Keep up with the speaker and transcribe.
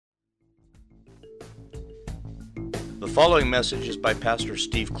The following message is by Pastor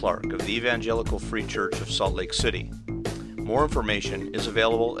Steve Clark of the Evangelical Free Church of Salt Lake City. More information is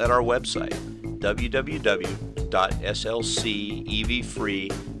available at our website,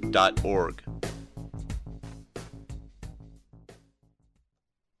 www.slcevfree.org.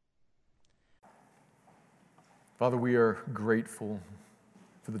 Father, we are grateful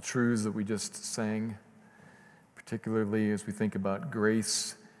for the truths that we just sang, particularly as we think about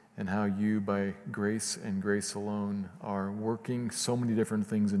grace and how you, by grace and grace alone, are working so many different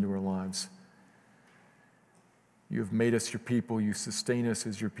things into our lives. You have made us your people, you sustain us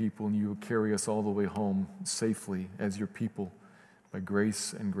as your people, and you will carry us all the way home safely as your people by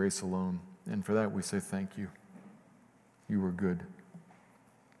grace and grace alone. And for that we say thank you. You are good.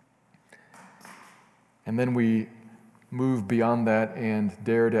 And then we move beyond that and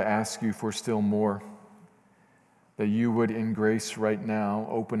dare to ask you for still more, that you would, in grace right now,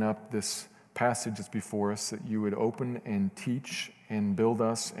 open up this passage that's before us, that you would open and teach and build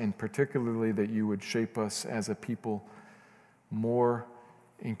us, and particularly that you would shape us as a people more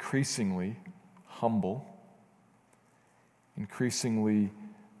increasingly humble, increasingly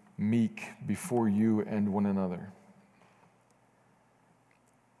meek before you and one another.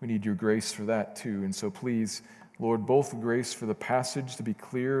 We need your grace for that too, and so please, Lord, both grace for the passage to be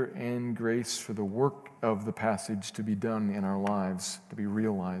clear and grace for the work of the passage to be done in our lives, to be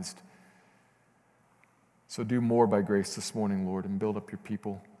realized. So do more by grace this morning, Lord, and build up your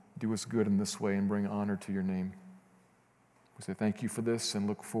people. Do us good in this way and bring honor to your name. We say thank you for this and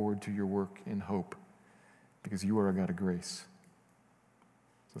look forward to your work in hope, because you are a God of grace.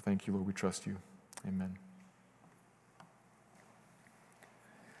 So thank you, Lord. We trust you. Amen.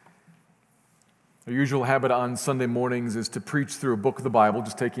 Our usual habit on Sunday mornings is to preach through a book of the Bible,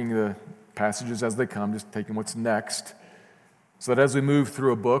 just taking the passages as they come, just taking what's next, so that as we move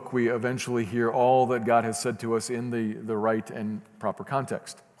through a book, we eventually hear all that God has said to us in the right and proper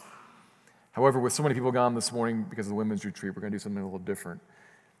context. However, with so many people gone this morning because of the women's retreat, we're going to do something a little different.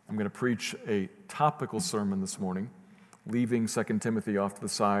 I'm going to preach a topical sermon this morning, leaving 2 Timothy off to the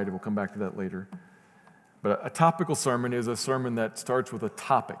side, and we'll come back to that later. But a topical sermon is a sermon that starts with a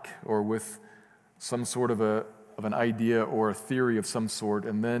topic or with some sort of an idea or a theory of some sort,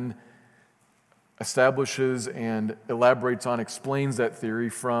 and then establishes and elaborates on, explains that theory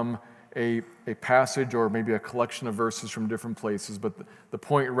from a passage or maybe a collection of verses from different places. But the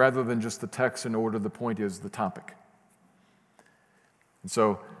point, rather than just the text in order, the point is the topic. And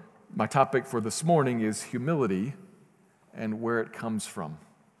so my topic for this morning is humility and where it comes from.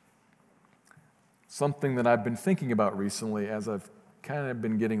 Something that I've been thinking about recently as I've kind of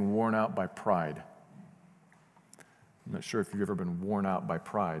been getting worn out by pride. I'm not sure if you've ever been worn out by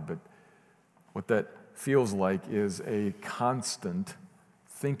pride, but what that feels like is a constant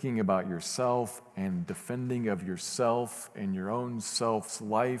thinking about yourself and defending of yourself and your own self's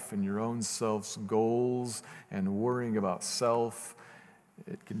life and your own self's goals and worrying about self.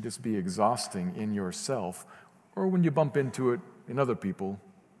 It can just be exhausting in yourself, or when you bump into it in other people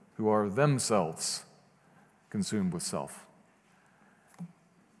who are themselves consumed with self.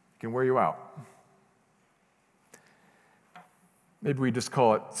 It can wear you out. Maybe we just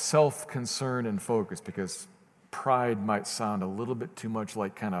call it self-concern and focus, because pride might sound a little bit too much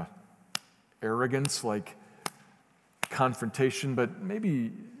like kind of arrogance, like confrontation, but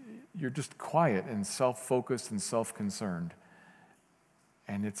maybe you're just quiet and self-focused and self-concerned,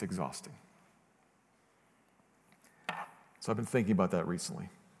 and it's exhausting. So I've been thinking about that recently,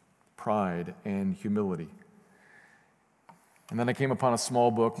 pride and humility. And then I came upon a small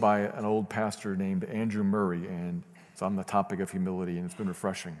book by an old pastor named Andrew Murray, and it's on the topic of humility, and it's been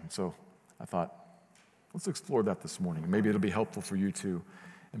refreshing. So I thought, let's explore that this morning. Maybe it'll be helpful for you too,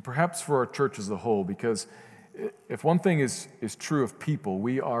 and perhaps for our church as a whole, because if one thing is true of people,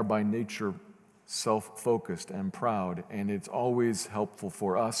 we are by nature self-focused and proud, and it's always helpful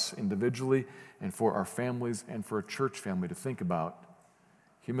for us individually and for our families and for a church family to think about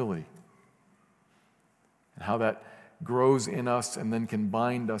humility and how that grows in us and then can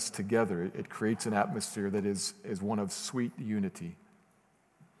bind us together. It creates an atmosphere that is one of sweet unity.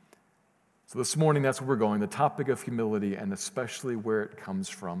 So this morning, that's where we're going, the topic of humility and especially where it comes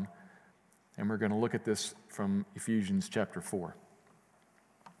from. And we're going to look at this from Ephesians chapter 4.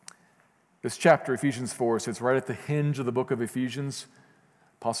 This chapter, Ephesians 4, sits right at the hinge of the book of Ephesians.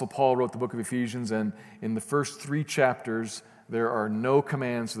 Apostle Paul wrote the book of Ephesians, and in the first 3 chapters, there are no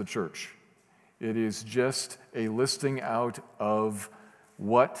commands to the church. It is just a listing out of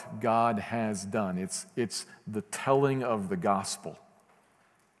what God has done. It's the telling of the gospel.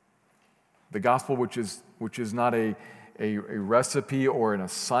 The gospel which is not a recipe or an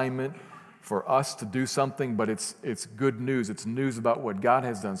assignment for us to do something, but it's good news. It's news about what God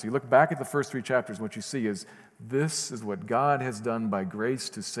has done. So you look back at the first 3 chapters, and what you see is this is what God has done by grace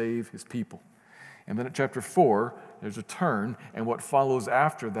to save his people. And then at chapter 4, there's a turn, and what follows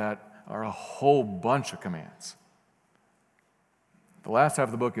after that are a whole bunch of commands. The last half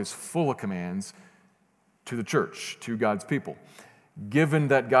of the book is full of commands to the church, to God's people. Given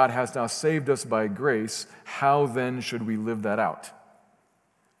that God has now saved us by grace, how then should we live that out?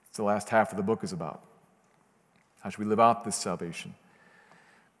 It's the last half of the book is about. How should we live out this salvation?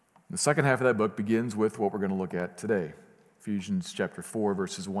 The second half of that book begins with what we're going to look at today, Ephesians chapter 4,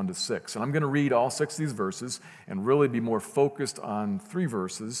 verses 1 to 6. And I'm going to read all 6 of these verses and really be more focused on 3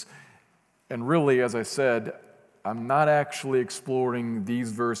 verses. And really, as I said, I'm not actually exploring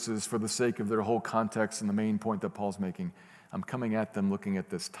these verses for the sake of their whole context and the main point that Paul's making. I'm coming at them looking at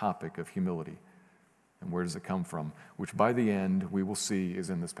this topic of humility. And where does it come from? Which by the end, we will see is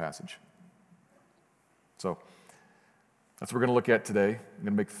in this passage. So, that's what we're going to look at today. I'm going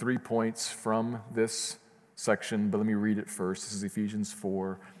to make 3 points from this section, but let me read it first. This is Ephesians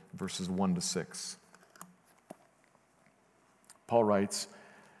 4, verses 1 to 6. Paul writes,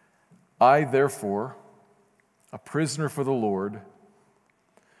 I, therefore, a prisoner for the Lord,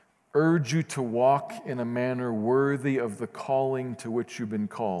 urge you to walk in a manner worthy of the calling to which you've been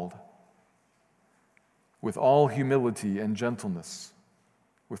called, with all humility and gentleness,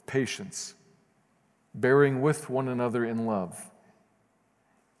 with patience, bearing with one another in love,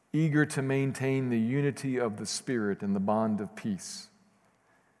 eager to maintain the unity of the Spirit in the bond of peace.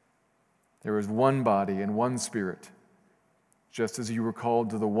 There is one body and one Spirit, just as you were called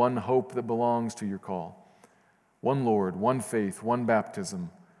to the one hope that belongs to your call. One Lord, one faith, one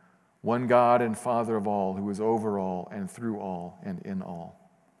baptism, one God and Father of all, who is over all and through all and in all.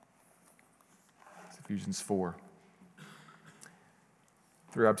 It's Ephesians 4.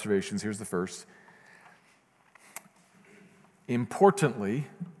 3 observations. Here's the first. Importantly,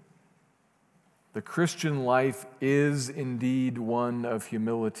 the Christian life is indeed one of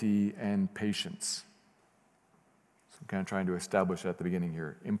humility and patience. So I'm kind of trying to establish that at the beginning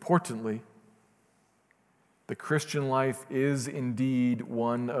here. Importantly, the Christian life is indeed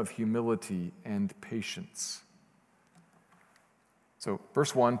one of humility and patience. So,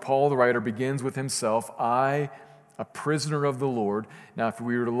 verse 1, Paul the writer begins with himself, I, a prisoner of the Lord. Now, if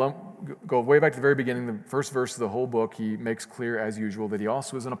we were to go way back to the very beginning, the first verse of the whole book, he makes clear, as usual, that he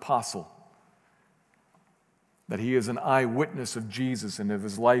also is an apostle, that he is an eyewitness of Jesus and of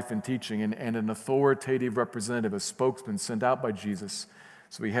his life and teaching, and an authoritative representative, a spokesman sent out by Jesus.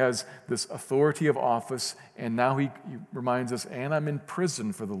 So he has this authority of office, and now he reminds us, and I'm in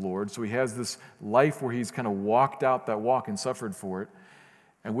prison for the Lord. So he has this life where he's kind of walked out that walk and suffered for it.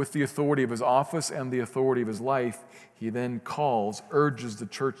 And with the authority of his office and the authority of his life, he then urges the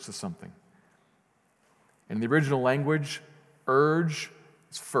church to something. In the original language, urge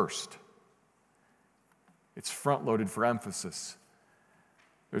is first. It's front-loaded for emphasis.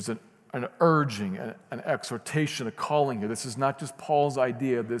 There's an urging, an exhortation, a calling here. This is not just Paul's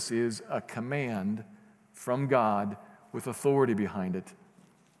idea. This is a command from God with authority behind it.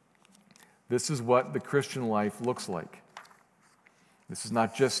 This is what the Christian life looks like. This is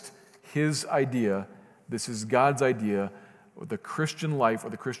not just his idea. This is God's idea. The Christian life or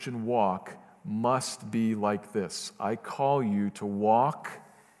the Christian walk must be like this. I call you to walk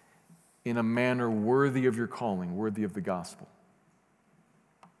in a manner worthy of your calling, worthy of the gospel.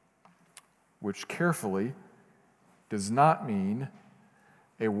 Which carefully does not mean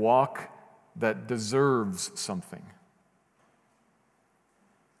a walk that deserves something,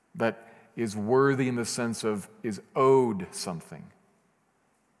 that is worthy in the sense of is owed something.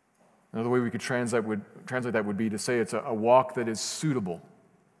 Another way we could translate that would be to say it's a walk that is suitable,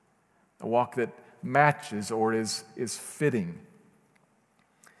 a walk that matches or is fitting.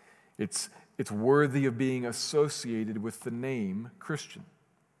 It's worthy of being associated with the name Christian.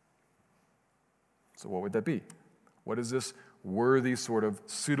 So what would that be? What is this worthy sort of,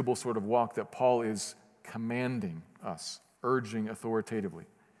 suitable sort of walk that Paul is commanding us, urging authoritatively?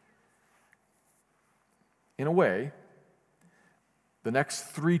 In a way, the next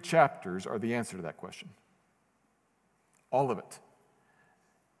 3 chapters are the answer to that question. All of it.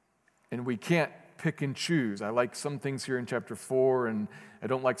 And we can't pick and choose. I like some things here in chapter 4, and I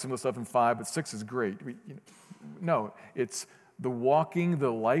don't like some of the stuff in 5, but 6 is great. No, it's the walking,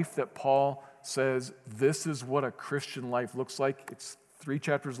 the life that Paul says, this is what a Christian life looks like. It's 3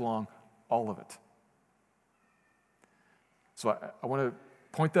 chapters long, all of it. So I want to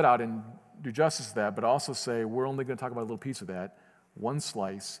point that out and do justice to that, but also say we're only going to talk about a little piece of that, one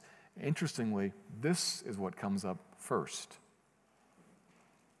slice. Interestingly, this is what comes up first.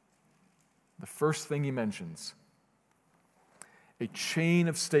 the first thing he mentions, a chain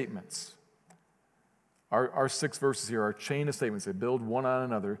of statements. Our 6 verses here are a chain of statements. They build one on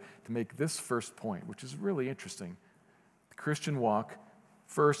another to make this first point, which is really interesting. The Christian walk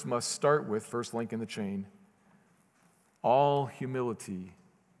first must start with, first link in the chain, all humility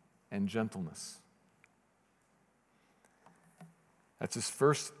and gentleness. That's his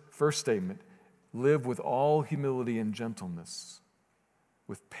first statement. Live with all humility and gentleness,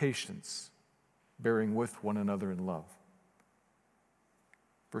 with patience, bearing with one another in love.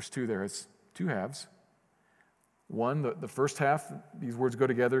 Verse 2 there has two halves. One, the first half, these words go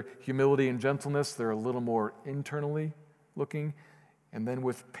together, humility and gentleness, they're a little more internally looking. And then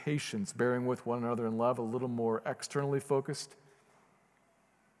with patience, bearing with one another in love, a little more externally focused.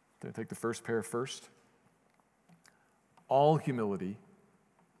 I'll take the first pair first. All humility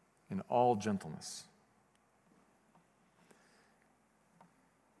and all gentleness.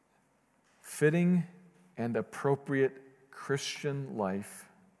 Fitting and appropriate Christian life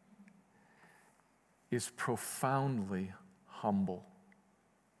is profoundly humble.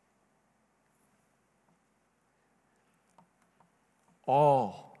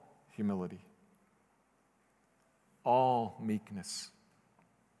 All humility, all meekness.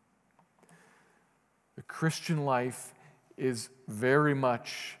 The Christian life is very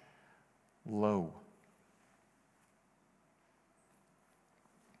much low.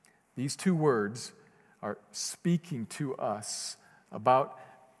 These two words are speaking to us about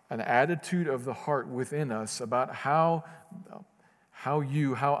an attitude of the heart within us, about how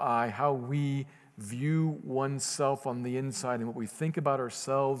we view oneself on the inside and what we think about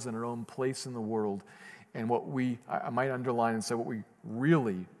ourselves and our own place in the world, and what I might underline and say what we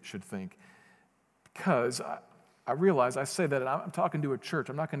really should think. Because I realize, I say that, and I'm talking to a church.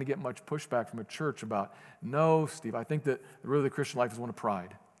 I'm not going to get much pushback from a church about, no, Steve, I think that really the Christian life is one of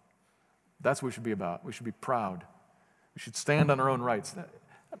pride. That's what we should be about. We should be proud. We should stand on our own rights.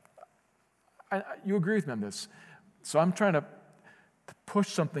 You agree with me on this. So I'm trying to push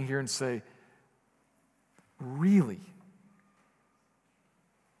something here and say, really?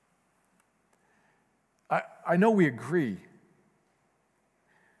 I know we agree.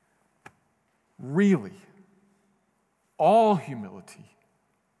 Really? All humility,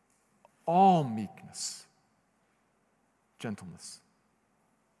 all meekness, gentleness.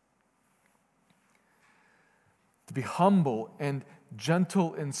 To be humble and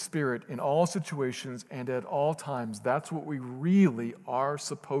gentle in spirit in all situations and at all times, that's what we really are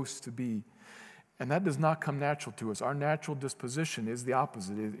supposed to be. And that does not come natural to us. Our natural disposition is the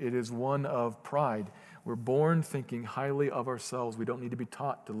opposite. It is one of pride. We're born thinking highly of ourselves. We don't need to be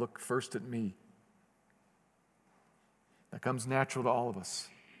taught to look first at me. That comes natural to all of us.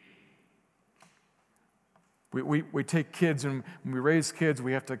 We take kids, and when we raise kids,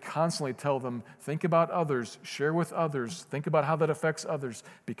 we have to constantly tell them, think about others, share with others, think about how that affects others,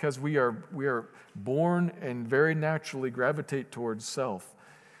 because we are born and very naturally gravitate towards self.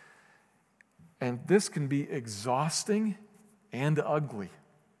 And this can be exhausting and ugly,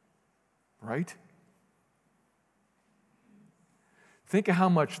 right? Think of how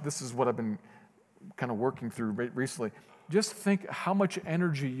much, this is what I've been kind of working through recently, just think how much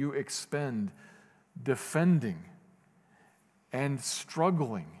energy you expend defending and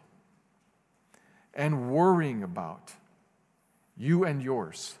struggling and worrying about you and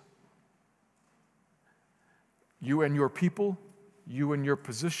yours, you and your people, you and your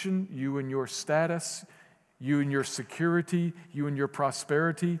position, you and your status, you and your security, you and your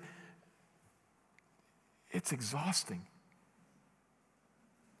prosperity. It's exhausting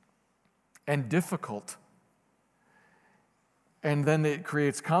and difficult. And then it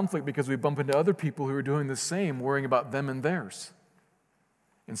creates conflict because we bump into other people who are doing the same, worrying about them and theirs.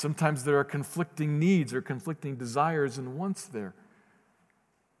 And sometimes there are conflicting needs or conflicting desires and wants there.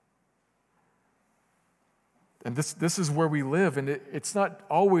 And this is where we live, and it's not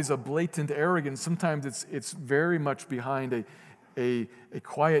always a blatant arrogance. Sometimes it's very much behind a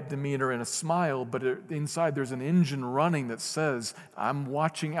quiet demeanor and a smile, but inside there's an engine running that says, I'm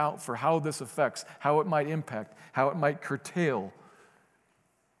watching out for how this affects, how it might impact, how it might curtail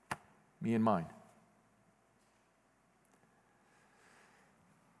me and mine.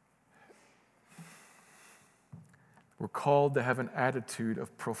 We're called to have an attitude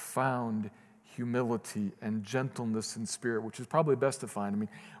of profound humility and gentleness in spirit, which is probably best defined. I mean,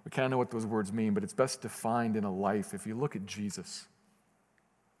 we kind of know what those words mean, but it's best defined in a life. If you look at Jesus,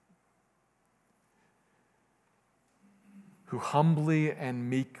 who humbly and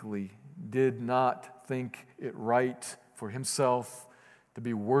meekly did not think it right for himself to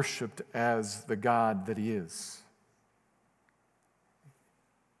be worshiped as the God that he is.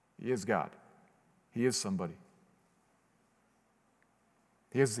 He is God. He is somebody.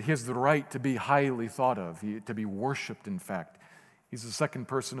 He has the right to be highly thought of, to be worshiped, in fact. He's the second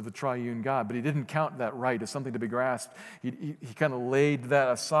person of the triune God, but he didn't count that right as something to be grasped. He kind of laid that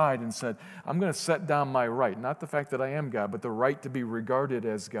aside and said, I'm going to set down my right, not the fact that I am God, but the right to be regarded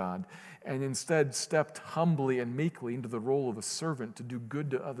as God, and instead stepped humbly and meekly into the role of a servant to do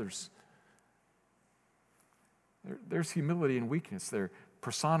good to others. There's humility and weakness there,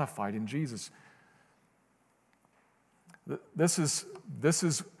 personified in Jesus. This is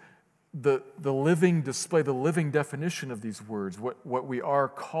the living display, the living definition of these words, what we are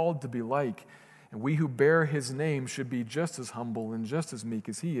called to be like. And we who bear his name should be just as humble and just as meek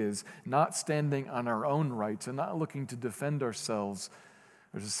as he is, not standing on our own rights and not looking to defend ourselves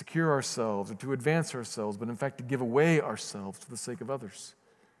or to secure ourselves or to advance ourselves, but in fact to give away ourselves for the sake of others.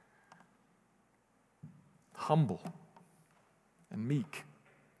 Humble and meek.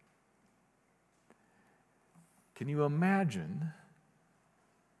 Can you imagine?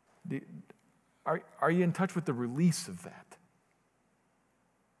 Are you in touch with the release of that?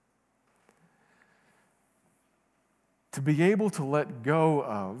 To be able to let go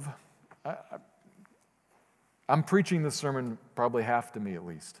of, I'm preaching this sermon probably half to me at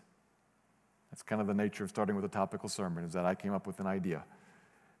least. That's kind of the nature of starting with a topical sermon, is that I came up with an idea.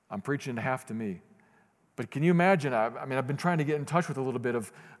 I'm preaching half to me. But can you imagine, I've been trying to get in touch with a little bit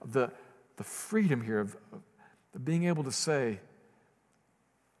of the freedom here of being able to say,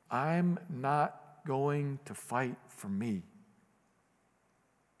 I'm not going to fight for me.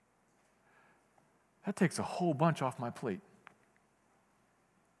 That takes a whole bunch off my plate.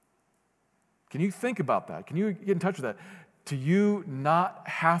 Can you think about that? Can you get in touch with that? To you not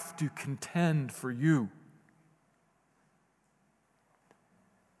have to contend for you.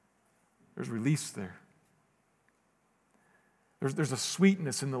 There's release there. There's a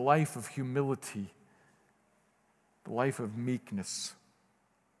sweetness in the life of humility, the life of meekness,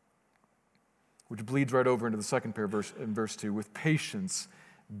 which bleeds right over into the second pair in verse 2, with patience,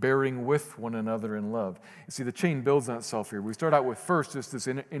 bearing with one another in love. You see, the chain builds on itself here. We start out with first just this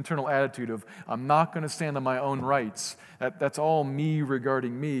internal attitude of, I'm not going to stand on my own rights. That's all me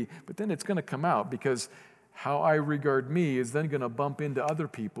regarding me. But then it's going to come out, because how I regard me is then going to bump into other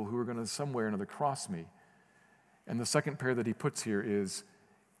people who are going to somewhere or another cross me. And the second pair that he puts here is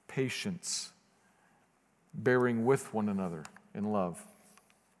patience, bearing with one another in love.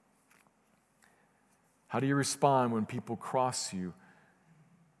 How do you respond when people cross you?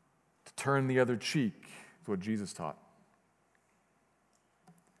 To turn the other cheek is what Jesus taught.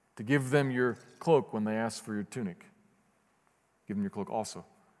 To give them your cloak when they ask for your tunic. Give them your cloak also.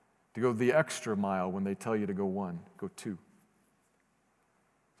 To go the extra mile when they tell you to go one, go two.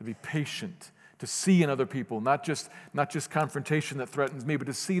 To be patient. To see in other people, not just confrontation that threatens me, but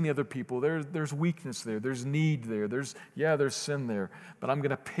to see in the other people, there's weakness there, there's need there, there's sin there, but I'm going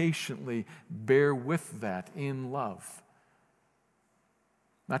to patiently bear with that in love.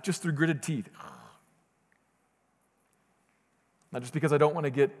 Not just through gritted teeth. Not just because I don't want to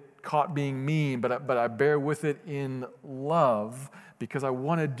get caught being mean, but I bear with it in love because I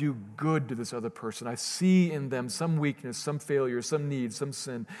want to do good to this other person. I see in them some weakness, some failure, some need, some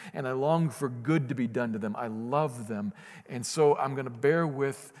sin, and I long for good to be done to them. I love them, and so I'm going to bear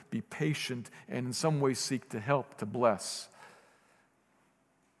with, be patient, and in some way seek to help, to bless.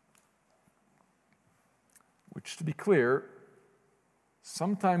 Which, to be clear,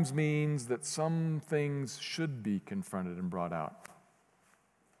 sometimes means that some things should be confronted and brought out.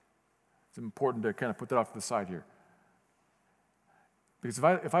 It's important to kind of put that off to the side here. Because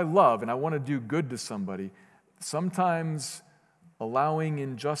if I love and I want to do good to somebody, sometimes allowing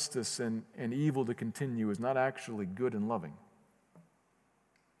injustice and evil to continue is not actually good and loving.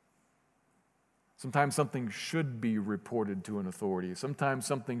 Sometimes something should be reported to an authority. Sometimes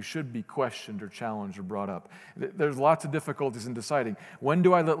something should be questioned or challenged or brought up. There's lots of difficulties in deciding, when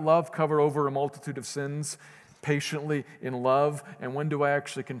do I let love cover over a multitude of sins patiently in love, and when do I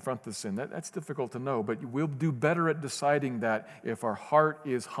actually confront the sin? That's difficult to know, but we'll do better at deciding that if our heart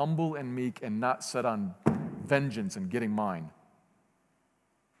is humble and meek and not set on vengeance and getting mine.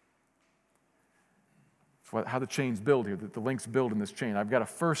 It's how the chains build here, that the links build in this chain. I've got to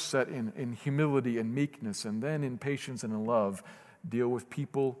first set in humility and meekness, and then in patience and in love, deal with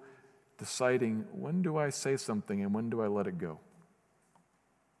people deciding, when do I say something and when do I let it go?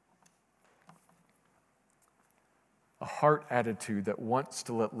 A heart attitude that wants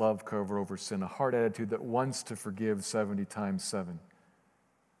to let love cover over sin, a heart attitude that wants to forgive 70 times 7.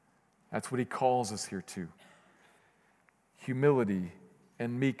 That's what he calls us here to. Humility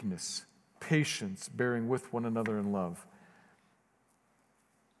and meekness, patience, bearing with one another in love.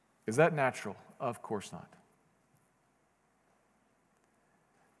 Is that natural? Of course not.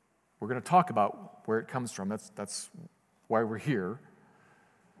 We're going to talk about where it comes from. That's why we're here.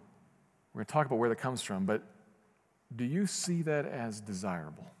 We're going to talk about where that comes from, but do you see that as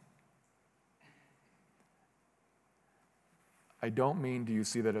desirable? I don't mean do you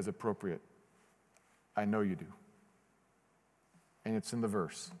see that as appropriate. I know you do. And it's in the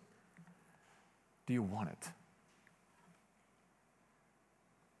verse. Do you want it?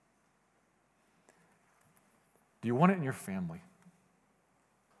 Do you want it in your family?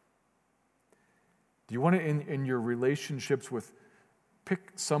 Do you want it in your relationships with,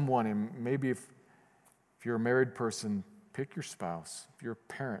 pick someone, and maybe if you're a married person, pick your spouse. If you're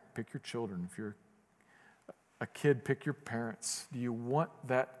a parent, pick your children. If you're a kid, pick your parents. Do you want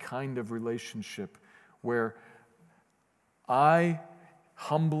that kind of relationship where I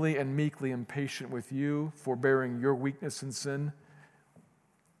humbly and meekly am patient with you, forbearing your weakness and sin,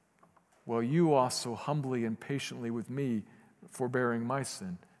 while you also humbly and patiently with me, forbearing my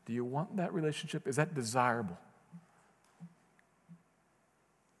sin? Do you want that relationship? Is that desirable?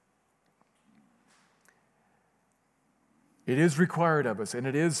 It is required of us, and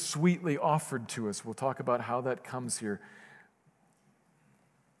it is sweetly offered to us. We'll talk about how that comes here.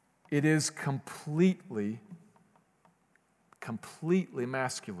 It is completely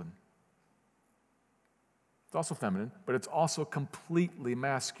masculine. It's also feminine, but it's also completely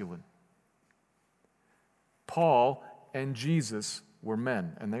masculine. Paul and Jesus were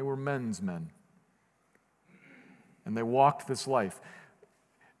men, and they were men's men. And they walked this life.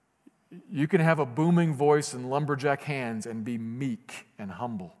 You can have a booming voice and lumberjack hands and be meek and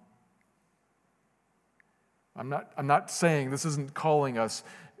humble. I'm not saying this isn't calling us.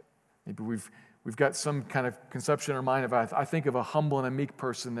 Maybe we've got some kind of conception in our mind of, I think of a humble and a meek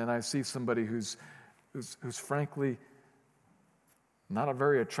person, and I see somebody who's frankly not a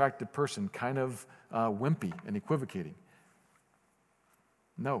very attractive person, kind of wimpy and equivocating.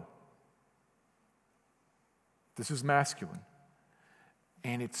 No. This is masculine.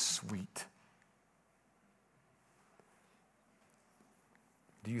 And it's sweet.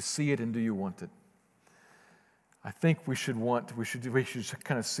 Do you see it and do you want it? I think we should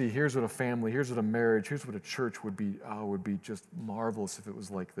kind of see, here's what a family, here's what a marriage, here's what a church would be. Oh, it would be just marvelous if it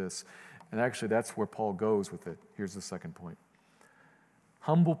was like this. And actually, that's where Paul goes with it. Here's the second point.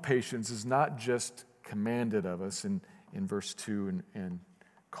 Humble patience is not just commanded of us in verse 2 and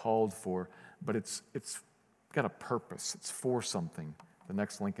called for, but it's got a purpose. It's for something. The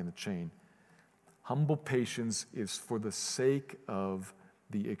next link in the chain. Humble patience is for the sake of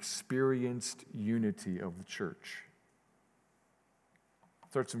the experienced unity of the church.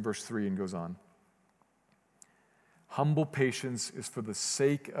 Starts in verse 3 and goes on. Humble patience is for the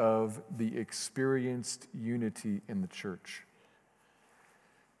sake of the experienced unity in the church.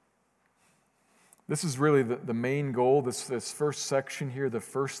 This is really the main goal. This first section here, the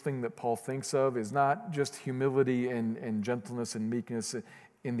first thing that Paul thinks of is not just humility and gentleness and meekness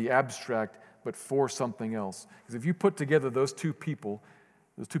in the abstract, but for something else. Because if you put together those two people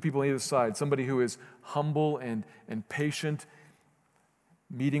on either side, somebody who is humble and patient,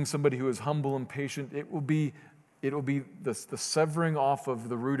 meeting somebody who is humble and patient, it will be the severing off of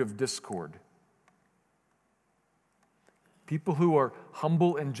the root of discord. People who are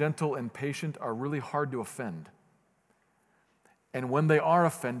humble and gentle and patient are really hard to offend. And when they are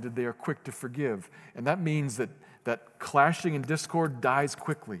offended, they are quick to forgive. And that means that clashing and discord dies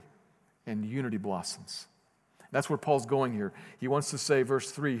quickly and unity blossoms. That's where Paul's going here. He wants to say, verse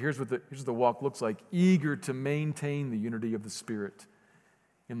 3, here's what the walk looks like. Eager to maintain the unity of the Spirit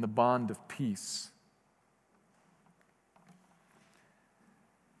in the bond of peace.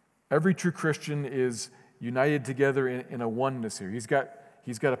 Every true Christian is united together in a oneness here. He's got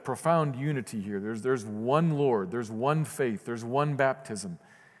a profound unity here. There's one Lord, there's one faith, there's one baptism.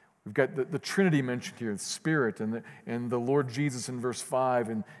 We've got the Trinity mentioned here, the Spirit and the Lord Jesus in verse 5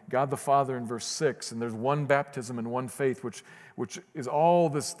 and God the Father in verse 6. And there's one baptism and one faith, which is all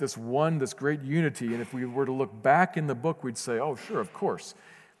this great unity. And if we were to look back in the book, we'd say, oh, sure, of course.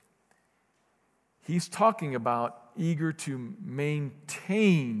 He's talking about eager to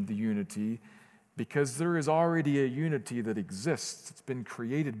maintain the unity because there is already a unity that exists. It's been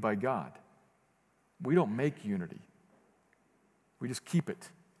created by God. We don't make unity. We just keep it.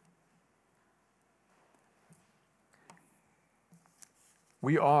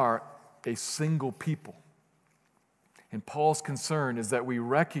 We are a single people. And Paul's concern is that we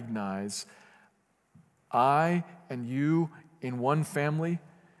recognize I and you in one family.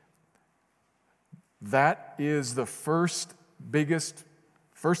 That is the first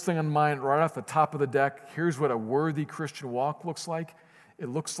thing on mind right off the top of the deck. Here's what a worthy Christian walk looks like. It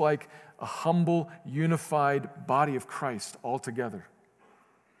looks like a humble, unified body of Christ all together.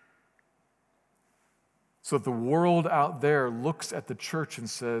 So that the world out there looks at the church and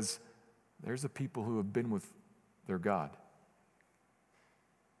says, there's the people who have been with their God.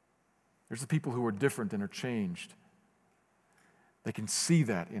 There's the people who are different and are changed. They can see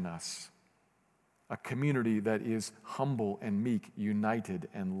that in us. A community that is humble and meek, united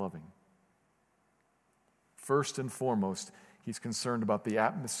and loving. First and foremost, he's concerned about the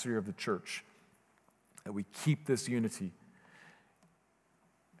atmosphere of the church, that we keep this unity.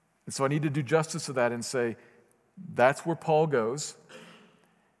 And so I need to do justice to that and say, that's where Paul goes.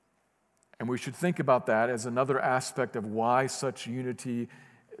 And we should think about that as another aspect of why such humility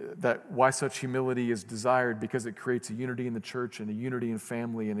is desired, because it creates a unity in the church and a unity in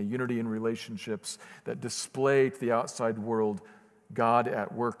family and a unity in relationships that display to the outside world God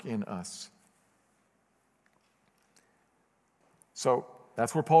at work in us. So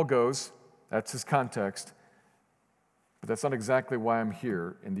that's where Paul goes. That's his context. But that's not exactly why I'm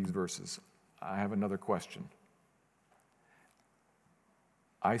here in these verses. I have another question.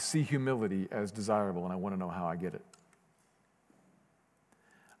 I see humility as desirable, and I want to know how I get it.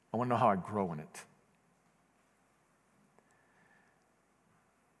 I want to know how I grow in it.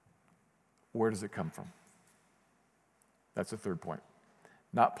 Where does it come from? That's the third point.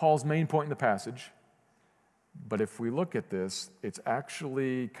 Not Paul's main point in the passage, but if we look at this, it's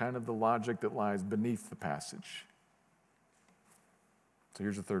actually kind of the logic that lies beneath the passage. So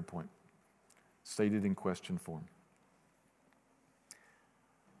here's the third point, stated in question form.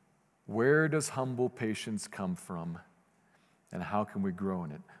 Where does humble patience come from, and how can we grow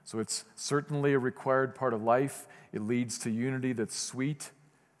in it? So it's certainly a required part of life. It leads to unity that's sweet.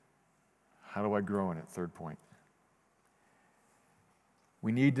 How do I grow in it? Third point.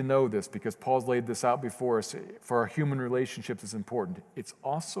 We need to know this because Paul's laid this out before us. For our human relationships, it's important. It's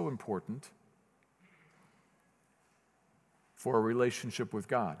also important for a relationship with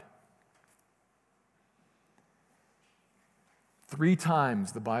God. 3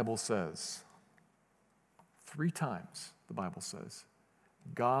 times the Bible says,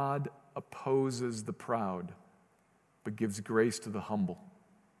 God opposes the proud, but gives grace to the humble.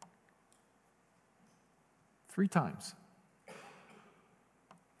 3 times.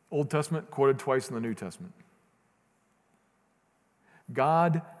 Old Testament, quoted twice in the New Testament.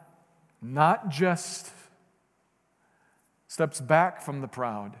 God not just steps back from the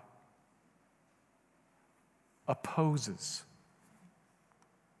proud, opposes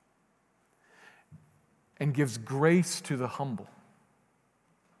and gives grace to the humble.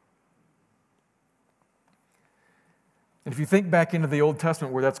 And if you think back into the Old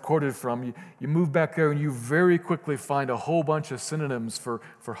Testament where that's quoted from, you move back there and you very quickly find a whole bunch of synonyms for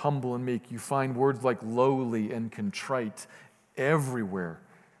humble and meek. You find words like lowly and contrite everywhere.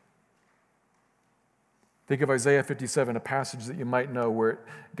 Think of Isaiah 57, a passage that you might know, where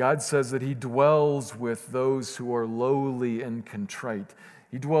God says that he dwells with those who are lowly and contrite.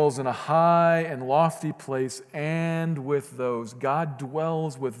 He dwells in a high and lofty place and with those. God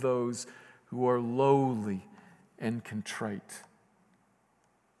dwells with those who are lowly and contrite,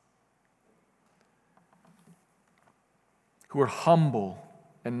 who are humble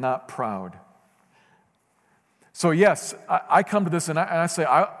and not proud. So yes, I come to this and I say,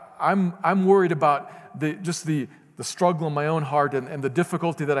 I'm worried about the struggle in my own heart and the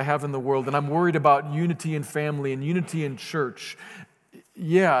difficulty that I have in the world, and I'm worried about unity in family and unity in church.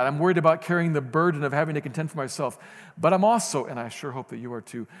 Yeah, I'm worried about carrying the burden of having to contend for myself. But I'm also, and I sure hope that you are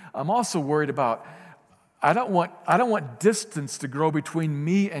too, I'm also worried about, I don't want distance to grow between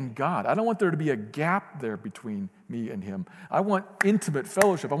me and God. I don't want there to be a gap there between me and him. I want intimate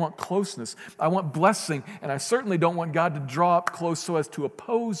fellowship. I want closeness. I want blessing. And I certainly don't want God to draw up close so as to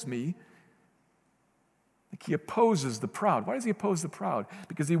oppose me. Like he opposes the proud. Why does he oppose the proud?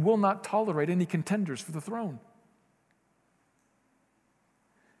 Because he will not tolerate any contenders for the throne.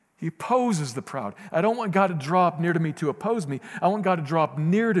 He opposes the proud. I don't want God to draw up near to me to oppose me. I want God to draw up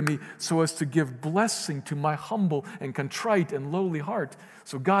near to me so as to give blessing to my humble and contrite and lowly heart.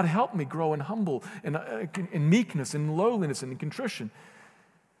 So God help me grow in humble, in meekness, in lowliness, and in contrition.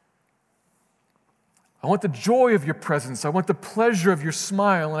 I want the joy of your presence. I want the pleasure of your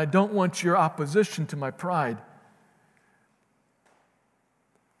smile, and I don't want your opposition to my pride.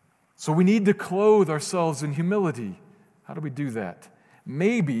 So we need to clothe ourselves in humility. How do we do that?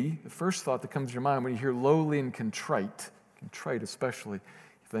 Maybe the first thought that comes to your mind when you hear lowly and contrite especially,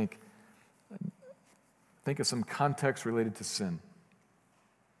 you think of some context related to sin.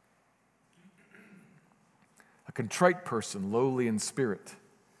 A contrite person, lowly in spirit.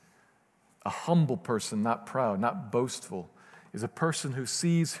 A humble person, not proud, not boastful. is a person who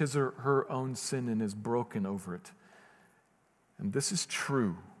sees his or her own sin and is broken over it. And this is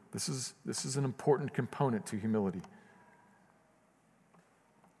true. This is an important component to humility.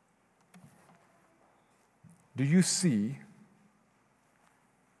 Do you see,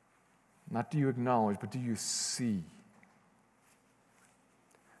 not do you acknowledge, but do you see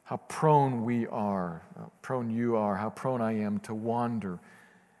how prone we are, how prone you are, how prone I am to wander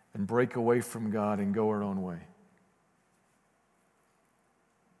and break away from God and go our own way?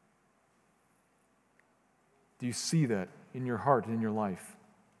 Do you see that in your heart and in your life?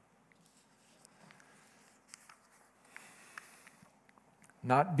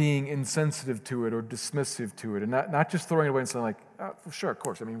 Not being insensitive to it or dismissive to it, and not just throwing it away and saying like, oh, sure, of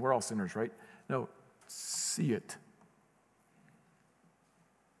course, I mean, we're all sinners, right? No, see it.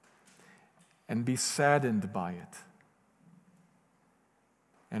 And be saddened by it.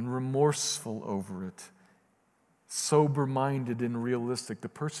 And remorseful over it. Sober-minded and realistic. The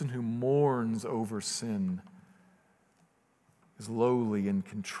person who mourns over sin is lowly and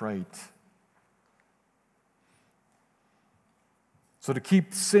contrite. So to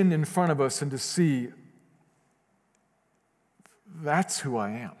keep sin in front of us and to see, that's who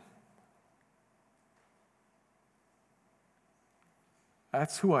I am.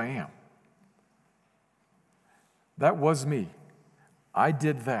 That's who I am. That was me. I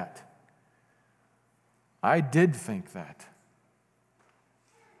did that. I did think that.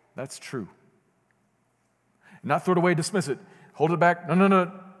 That's true. Not throw it away, dismiss it. Hold it back.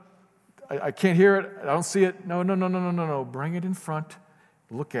 No. I can't hear it. I don't see it. No. Bring it in front.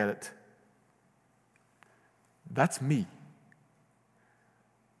 Look at it. That's me.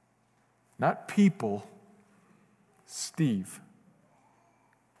 Not people. Steve.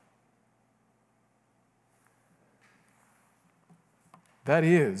 That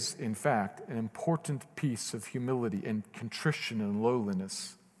is, in fact, an important piece of humility and contrition and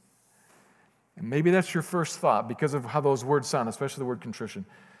lowliness. And maybe that's your first thought because of how those words sound, especially the word contrition.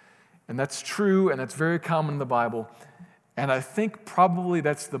 And that's true, and that's very common in the Bible. And I think probably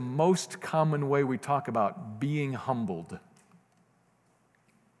that's the most common way we talk about being humbled.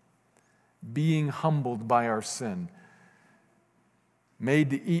 Being humbled by our sin. Made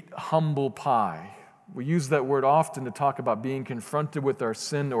to eat humble pie. We use that word often to talk about being confronted with our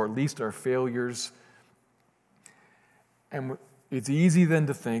sin or at least our failures. And it's easy then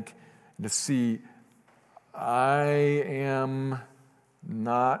to think, to see, I am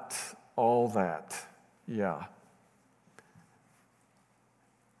not all that. Yeah.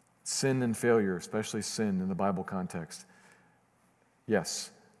 Sin and failure, especially sin in the Bible context.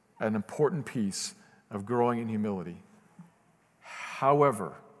 Yes, an important piece of growing in humility.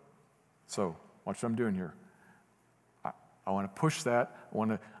 However, so watch what I'm doing here. I want to push that. I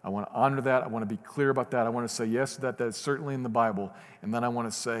want to honor that. I want to be clear about that. I want to say, yes, that's certainly in the Bible. And then I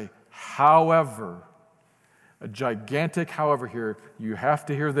want to say, however, a gigantic however here, you have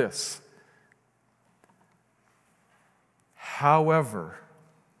to hear this. However,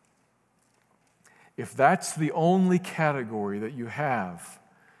 if that's the only category that you have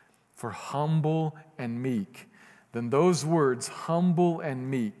for humble and meek, then those words, humble and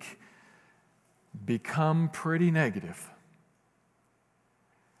meek, become pretty negative.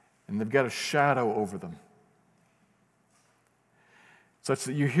 And they've got a shadow over them. Such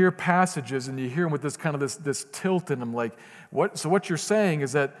that you hear passages and you hear them with this kind of this tilt in them, like, what? So what you're saying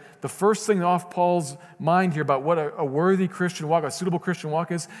is that the first thing off Paul's mind here about what a worthy Christian walk, a suitable Christian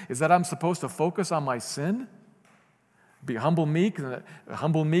walk is that I'm supposed to focus on my sin? Be humble, meek, and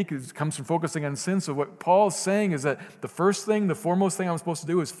humble, meek comes from focusing on sin. So what Paul's saying is that the foremost thing I'm supposed to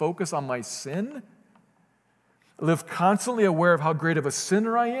do is focus on my sin? Live constantly aware of how great of a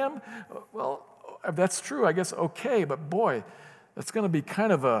sinner I am? Well, if that's true, I guess okay, but boy, that's going to be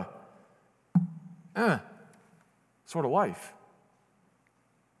kind of a sort of life.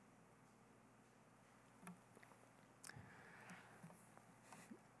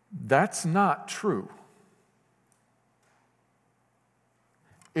 That's not true.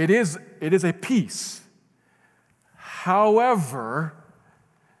 It is a piece. However,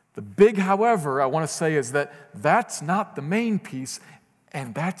 the big however I want to say is that that's not the main piece,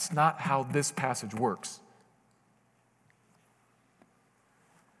 and that's not how this passage works.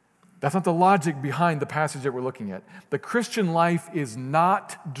 That's not the logic behind the passage that we're looking at. The Christian life is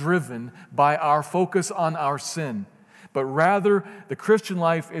not driven by our focus on our sin, but rather the Christian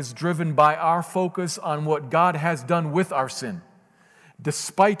life is driven by our focus on what God has done with our sin,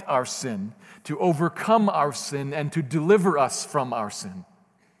 despite our sin, to overcome our sin and to deliver us from our sin.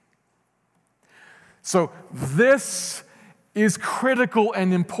 So this is critical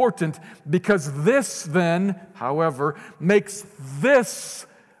and important, because this then, however, makes this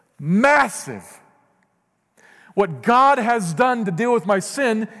massive. What God has done to deal with my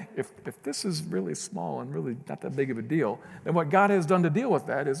sin, if this is really small and really not that big of a deal, then what God has done to deal with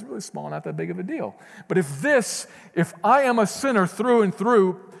that is really small and not that big of a deal. But if I am a sinner through and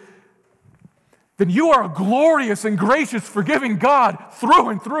through, then you are a glorious and gracious, forgiving God through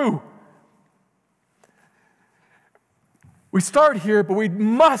and through. We start here, but we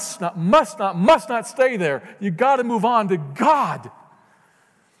must not stay there. You've got to move on to God.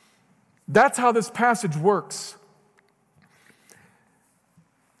 That's how this passage works.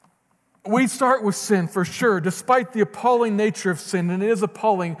 We start with sin, for sure, despite the appalling nature of sin, and it is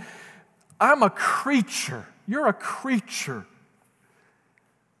appalling. I'm a creature. You're a creature.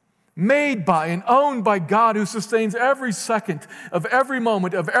 Made by and owned by God, who sustains every second of every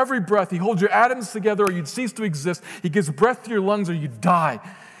moment of every breath. He holds your atoms together or you'd cease to exist. He gives breath to your lungs or you die.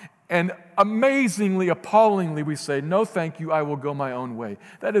 And amazingly, appallingly, we say, no thank you, I will go my own way.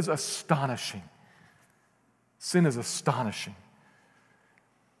 That is astonishing. Sin is astonishing.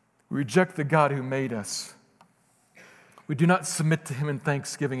 We reject the God who made us. We do not submit to Him in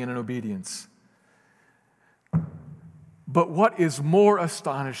thanksgiving and in obedience. But what is more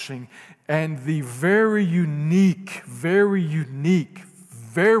astonishing, and the very unique thing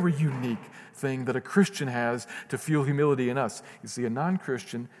that a Christian has to feel humility in us. You see, a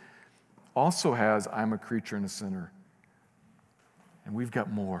non-Christian also has, I'm a creature and a sinner. And we've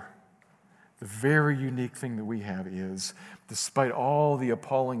got more. The very unique thing that we have is, despite all the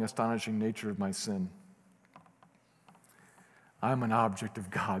appalling, astonishing nature of my sin, I'm an object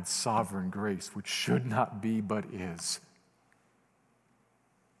of God's sovereign grace, which should not be but is.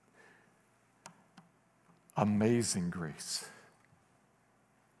 Amazing grace.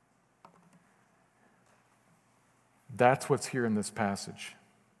 That's what's here in this passage.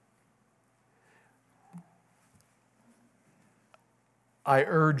 I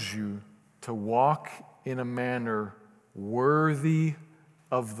urge you to walk in a manner worthy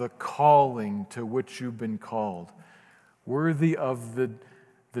of the calling to which you've been called, worthy of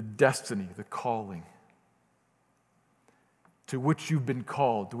the destiny, the calling to which you've been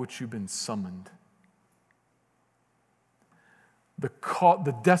called, to which you've been summoned.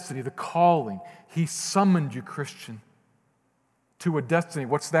 The destiny, the calling. He summoned you, Christian, to a destiny.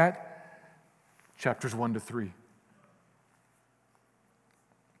 What's that? Chapters 1 to 3.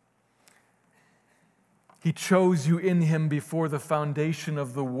 He chose you in Him before the foundation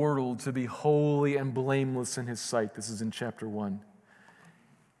of the world to be holy and blameless in His sight. This is in chapter 1.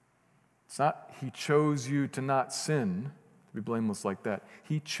 It's not He chose you to not sin, to be blameless like that.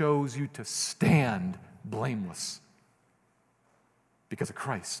 He chose you to stand blameless because of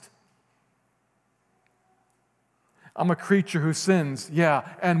Christ. I'm a creature who sins, yeah,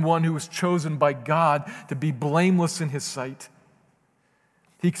 and one who was chosen by God to be blameless in His sight.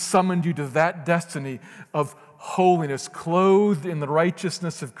 He summoned you to that destiny of holiness, clothed in the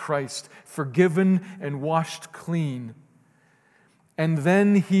righteousness of Christ, forgiven and washed clean. And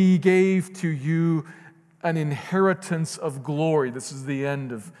then He gave to you an inheritance of glory. This is the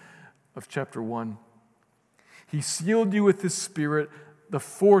end of chapter 1. He sealed you with His Spirit, the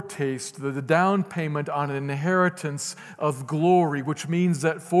foretaste, the down payment on an inheritance of glory, which means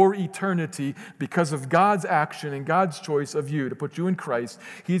that for eternity, because of God's action and God's choice of you to put you in Christ,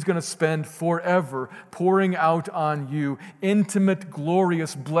 He's going to spend forever pouring out on you intimate,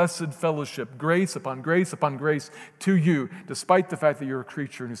 glorious, blessed fellowship, grace upon grace upon grace to you, despite the fact that you're a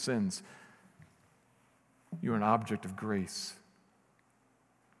creature who sins. You're an object of grace.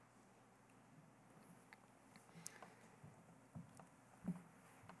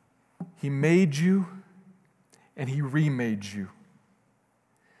 He made you and He remade you.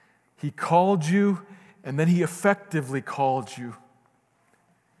 He called you and then He effectively called you.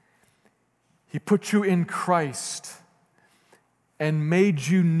 He put you in Christ and made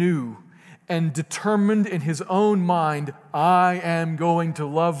you new and determined in His own mind, I am going to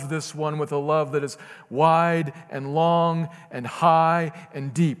love this one with a love that is wide and long and high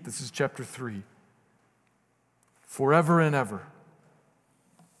and deep. This is chapter 3. Forever and ever.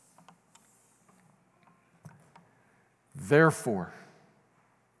 Therefore,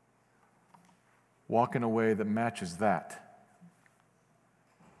 walk in a way that matches that.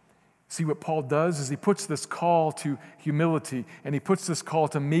 See, what Paul does is he puts this call to humility and he puts this call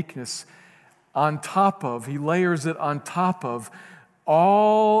to meekness on top of, he layers it on top of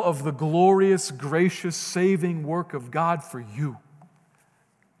all of the glorious, gracious, saving work of God for you.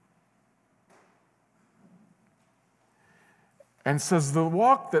 And says the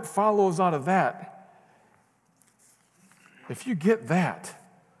walk that follows out of that if you get that,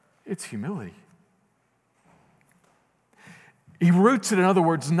 it's humility. He roots it, in other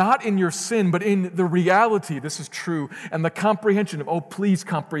words, not in your sin, but in the reality, this is true, and the comprehension of, oh, please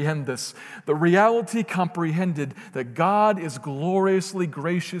comprehend this. The reality comprehended that God is gloriously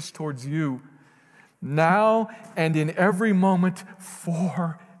gracious towards you, now and in every moment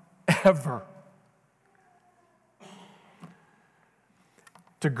forever.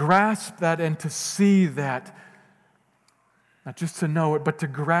 To grasp that and to see that, not just to know it, but to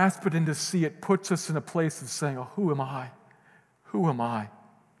grasp it and to see it, puts us in a place of saying, oh, who am I? Who am I?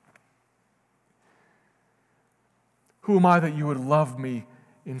 Who am I that you would love me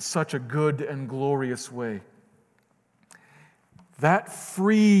in such a good and glorious way? That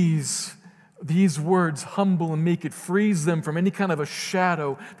frees these words, humble and meek. It frees them from any kind of a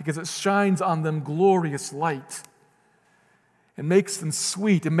shadow because it shines on them glorious light. It makes them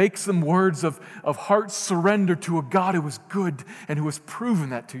sweet. It makes them words of heart surrender to a God who is good and who has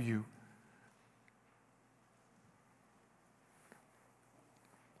proven that to you.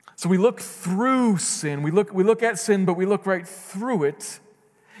 So we look through sin. We look at sin, but we look right through it.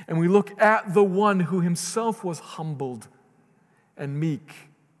 And we look at the one who himself was humbled and meek,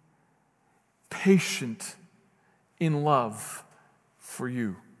 patient in love for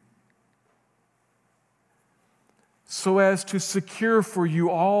you, so as to secure for you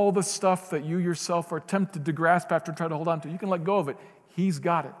all the stuff that you yourself are tempted to grasp after and try to hold on to. You can let go of it. He's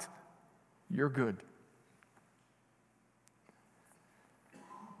got it. You're good.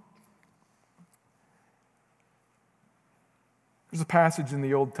 There's a passage in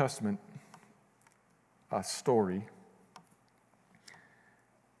the Old Testament, a story,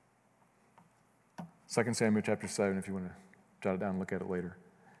 2 Samuel chapter 7, if you want to jot it down and look at it later.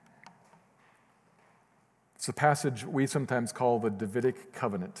 It's a passage we sometimes call the Davidic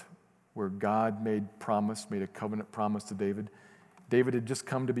covenant, where God made a covenant promise to David. David had just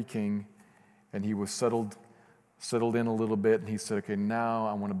come to be king, and he was settled in a little bit, and he said, okay, now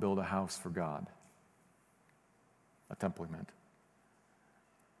I want to build a house for God. A temple, he meant.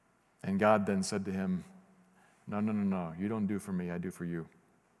 And God then said to him, no, you don't do for me, I do for you.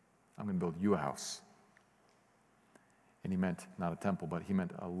 I'm going to build you a house. And he meant not a temple, but he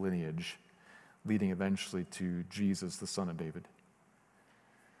meant a lineage leading eventually to Jesus, the son of David.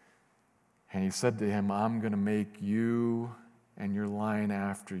 And he said to him, I'm going to make you and your line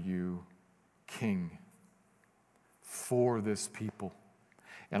after you king for this people.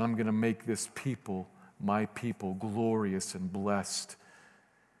 And I'm going to make this people, my people, glorious and blessed.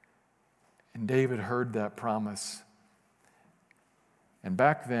 And David heard that promise. And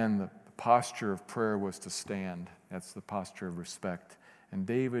back then, the posture of prayer was to stand. That's the posture of respect. And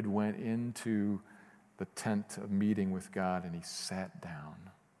David went into the tent of meeting with God, and he sat down.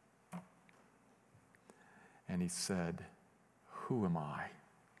 And he said, who am I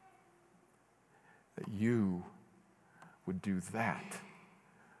that you would do that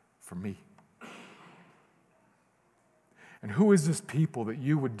for me? And who is this people that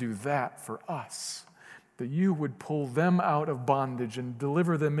you would do that for us? That you would pull them out of bondage and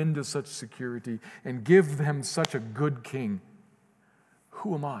deliver them into such security and give them such a good king?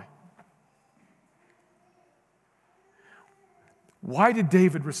 Who am I? Why did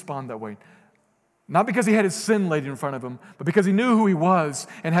David respond that way? Not because he had his sin laid in front of him, but because he knew who he was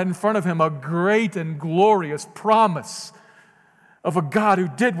and had in front of him a great and glorious promise of a God who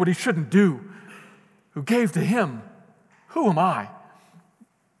did what he shouldn't do, who gave to him. Who am I?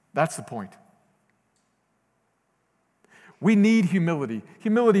 That's the point. We need humility.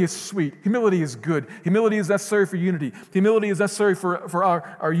 Humility is sweet. Humility is good. Humility is necessary for unity. Humility is necessary for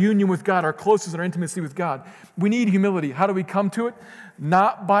our union with God, our closeness and our intimacy with God. We need humility. How do we come to it?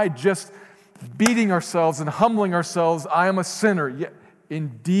 Not by just beating ourselves and humbling ourselves. I am a sinner. Yeah,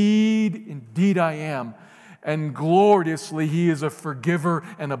 indeed I am. And gloriously, He is a forgiver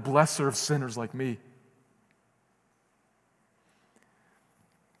and a blesser of sinners like me.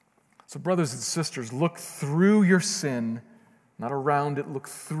 So brothers and sisters, look through your sin, not around it. Look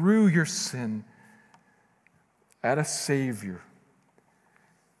through your sin at a Savior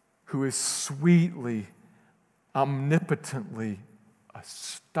who is sweetly, omnipotently,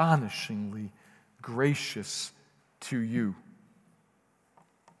 astonishingly gracious to you.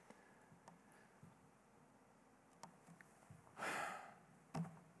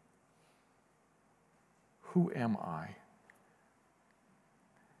 Who am I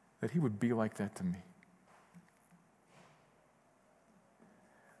that He would be like that to me?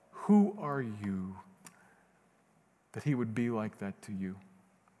 Who are you that He would be like that to you?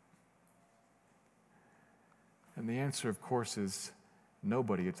 And the answer, of course, is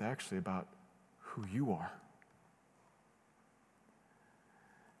nobody. It's actually about who you are.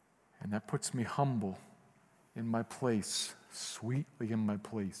 And that puts me humble in my place, sweetly in my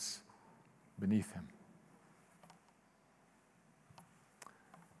place, beneath him.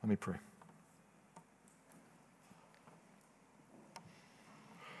 Let me pray.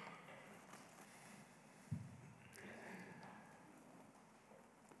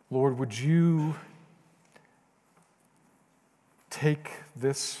 Lord, would you take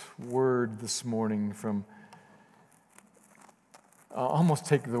this word this morning from, almost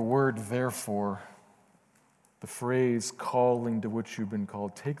take the word therefore, the phrase calling to which you've been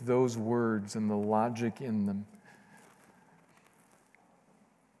called. Take those words and the logic in them,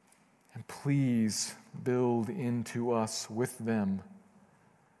 and please build into us with them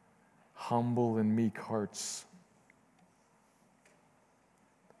humble and meek hearts.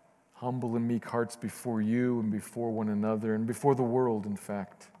 Humble and meek hearts before you and before one another and before the world, in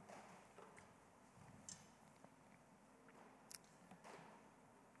fact.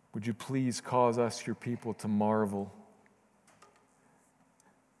 Would you please cause us, your people, to marvel?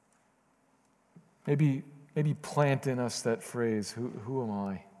 Maybe plant in us that phrase, who am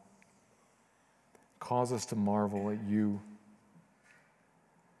I? Cause us to marvel at you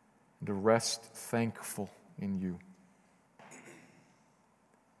and to rest thankful in you.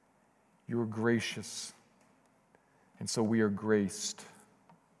 You are gracious, and so we are graced.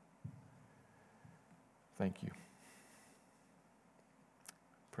 Thank you.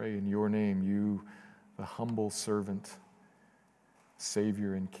 Pray in your name, you, the humble servant,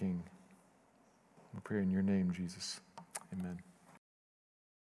 Savior and King. We pray in your name, Jesus. Amen.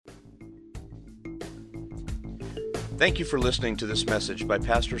 Thank you for listening to this message by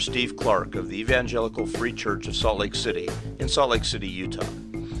Pastor Steve Clark of the Evangelical Free Church of Salt Lake City in Salt Lake City, Utah.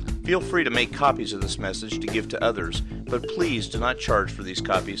 Feel free to make copies of this message to give to others, but please do not charge for these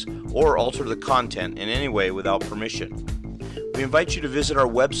copies or alter the content in any way without permission. We invite you to visit our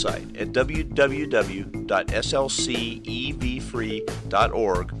website at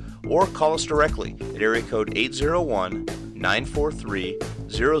www.slcevfree.org or call us directly at area code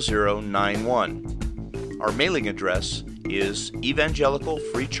 801-943-0091. Our mailing address is Evangelical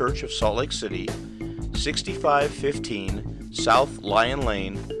Free Church of Salt Lake City, 6515 South Lion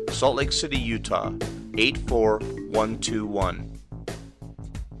Lane, Salt Lake City, Utah, 84121.